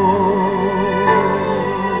cross.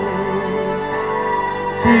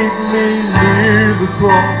 Keep me near the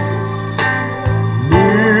cross,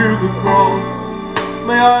 near the cross.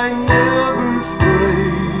 May I never stray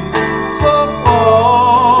so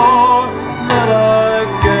far that I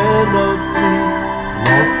cannot see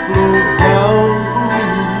what flows down for me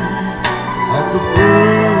at the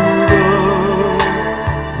foot of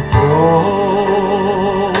the cross.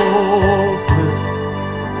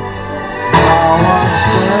 Now I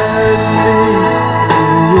stand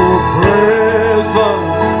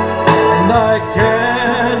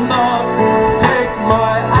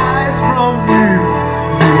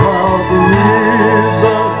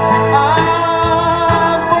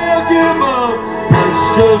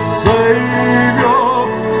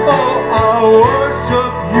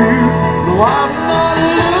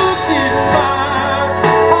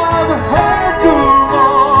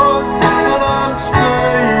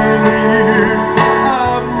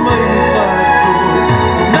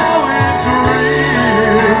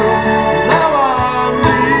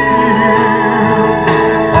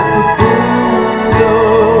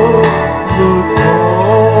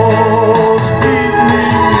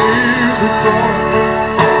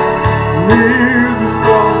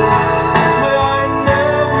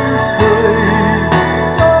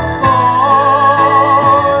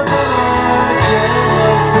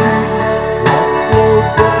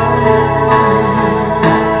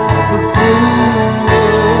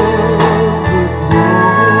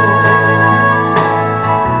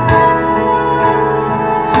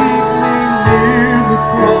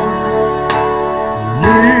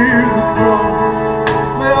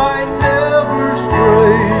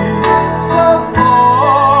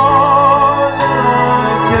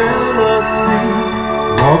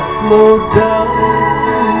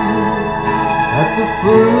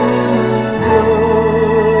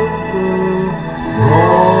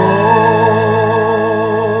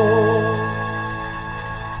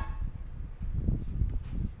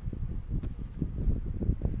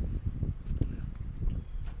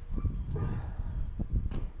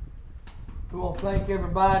want to thank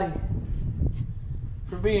everybody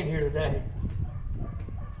for being here today.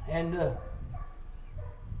 And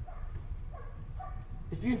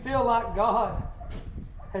if you feel like God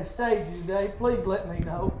has saved you today, please let me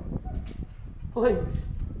know. Please.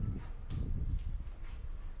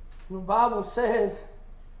 The Bible says,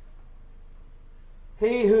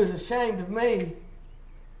 he who is ashamed of me,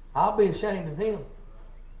 I'll be ashamed of him.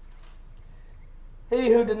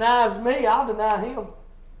 He who denies me, I'll deny him.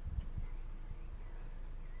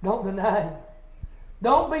 Don't deny him.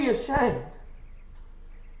 Don't be ashamed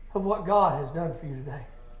of what God has done for you today.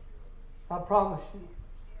 I promise you.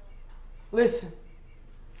 Listen,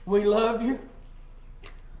 we love you.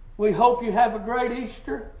 We hope you have a great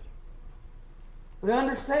Easter. But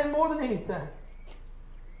understand more than anything,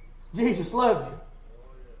 Jesus loves you.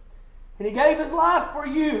 And He gave His life for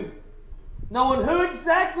you, knowing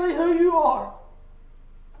exactly who you are,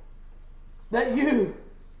 that you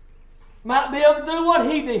might be able to do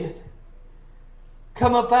what He did.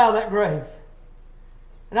 Come up out of that grave.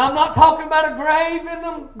 And I'm not talking about a grave in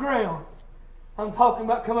the ground. I'm talking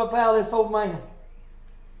about come up out of this old man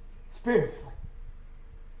spiritually.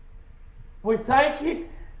 We thank you,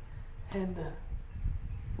 and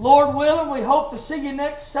Lord willing, we hope to see you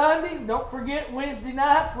next Sunday. Don't forget Wednesday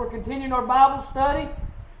nights we're continuing our Bible study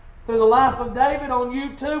through the life of David on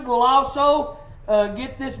YouTube. We'll also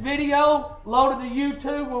get this video loaded to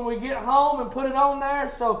YouTube when we get home and put it on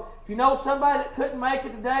there. So if you know somebody that couldn't make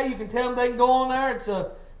it today, you can tell them they can go on there. It's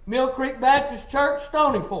a Mill Creek Baptist Church,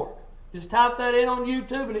 Stony Fork. Just type that in on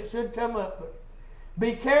YouTube and it should come up. But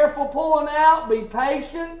be careful pulling out. Be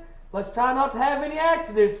patient. Let's try not to have any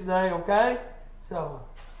accidents today, okay? So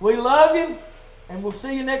we love you, and we'll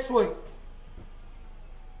see you next week.